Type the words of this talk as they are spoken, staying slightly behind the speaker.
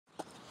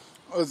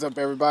What's up,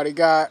 everybody?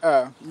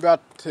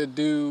 About to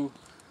do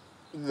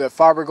the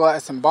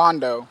fiberglass and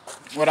bondo.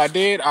 What I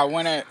did,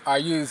 I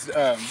used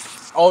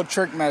old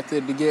trick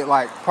method to get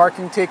like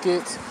parking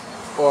tickets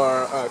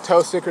or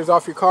tow stickers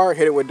off your car.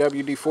 Hit it with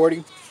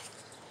WD-40,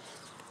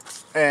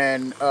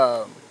 and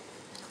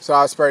so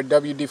I sprayed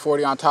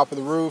WD-40 on top of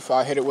the roof.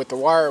 I hit it with the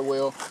wire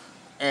wheel,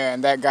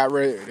 and that got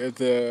rid of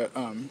the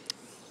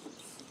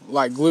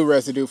like glue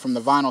residue from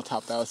the vinyl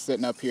top that was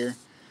sitting up here.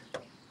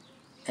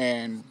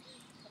 And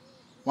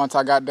once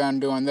I got done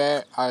doing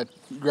that, I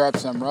grabbed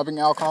some rubbing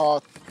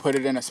alcohol, put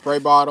it in a spray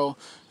bottle,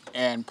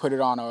 and put it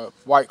on a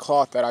white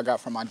cloth that I got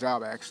from my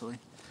job, actually.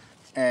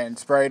 And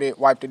sprayed it,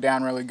 wiped it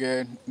down really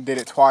good, did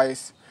it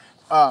twice.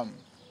 The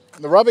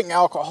rubbing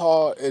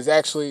alcohol is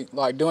actually,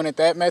 like doing it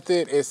that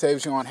method, it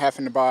saves you on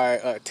having to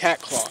buy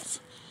tack cloths.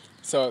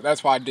 So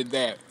that's why I did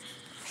that.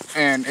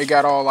 And it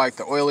got all like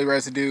the oily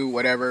residue,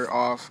 whatever,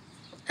 off.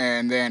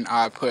 And then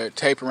I put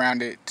tape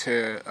around it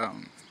to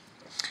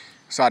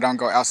so I don't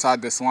go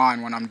outside this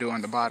line when I'm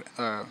doing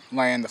the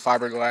laying the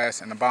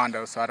fiberglass and the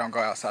bondo, so I don't go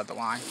outside the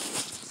line.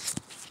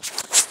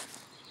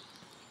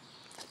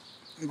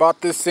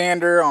 Bought this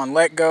sander on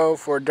Let Go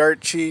for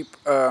dirt cheap.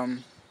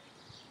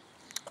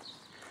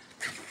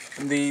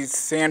 These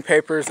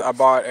sandpapers I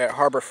bought at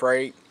Harbor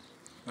Freight.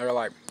 They're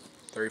like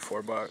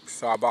 $3-4,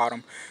 so I bought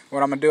them.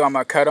 What I'm gonna do, I'm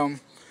gonna cut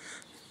them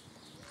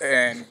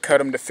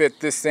to fit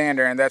this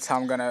sander, and that's how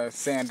I'm gonna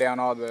sand down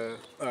all the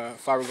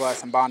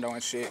fiberglass and bondo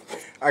and shit.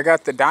 I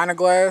got the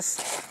Dynaglass.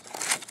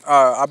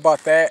 I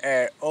bought that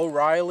at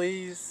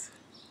O'Reilly's.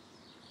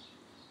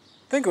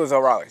 I think it was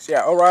O'Reilly's.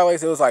 Yeah,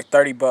 O'Reilly's. It was like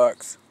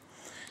 $30.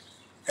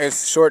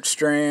 It's short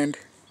strand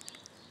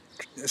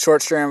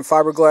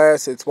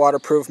fiberglass. It's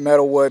waterproof,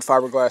 metal wood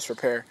fiberglass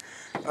repair.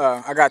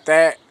 I got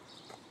that,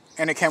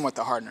 and it came with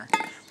the hardener.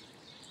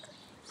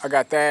 I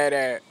got that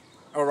at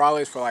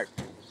O'Reilly's for like,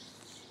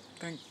 I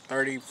think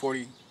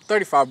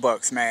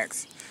 $35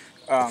 max.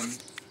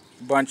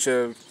 Bunch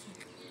of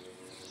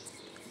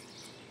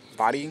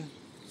body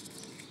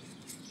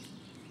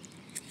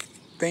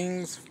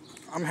things.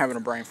 I'm having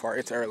a brain fart.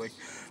 It's early.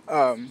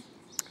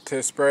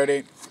 To spread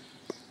it.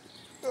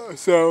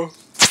 So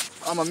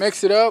I'm gonna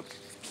mix it up.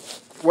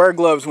 Wear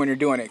gloves when you're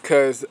doing it,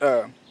 cause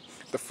the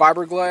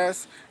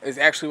fiberglass is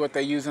actually what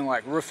they use in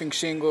like roofing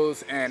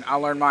shingles, and I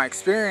learned my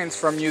experience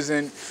from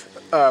using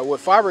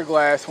with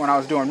fiberglass when I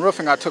was doing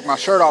roofing. I took my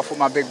shirt off with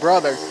my big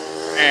brother,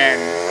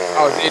 and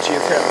I was itchy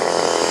as hell.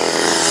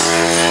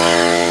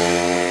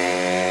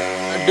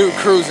 A dude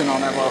cruising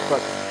on that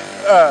motherfucker.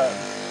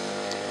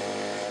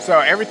 So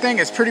everything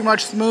is pretty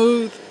much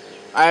smooth.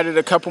 I added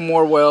a couple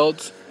more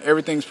welds.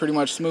 Everything's pretty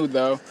much smooth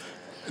though.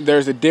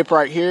 There's a dip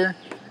right here,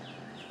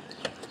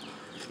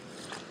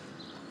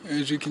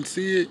 as you can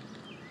see it.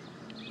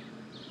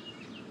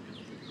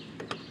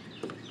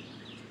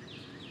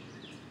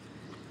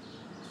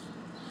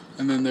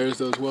 And then there's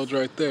those welds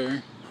right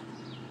there.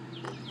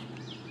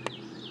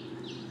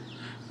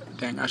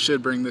 Dang, I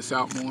should bring this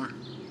out more.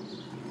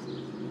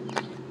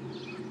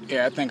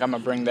 Yeah, I think I'm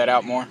gonna bring that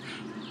out more.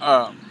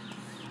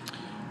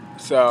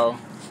 So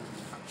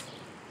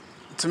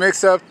to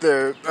mix up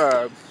the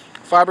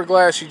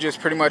fiberglass, you just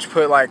pretty much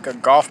put like a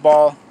golf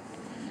ball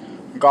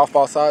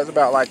size,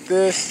 about like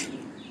this,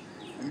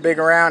 big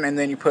around, and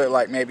then you put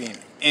like maybe an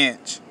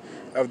inch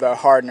of the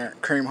hardener,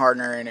 cream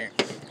hardener in it,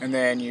 and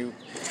then you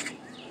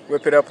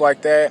whip it up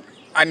like that.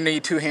 I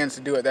need 2 hands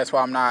to do it, that's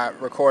why I'm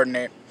not recording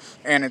it,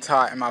 and it's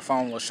hot and my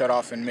phone will shut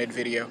off in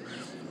mid-video.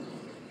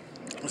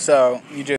 So you just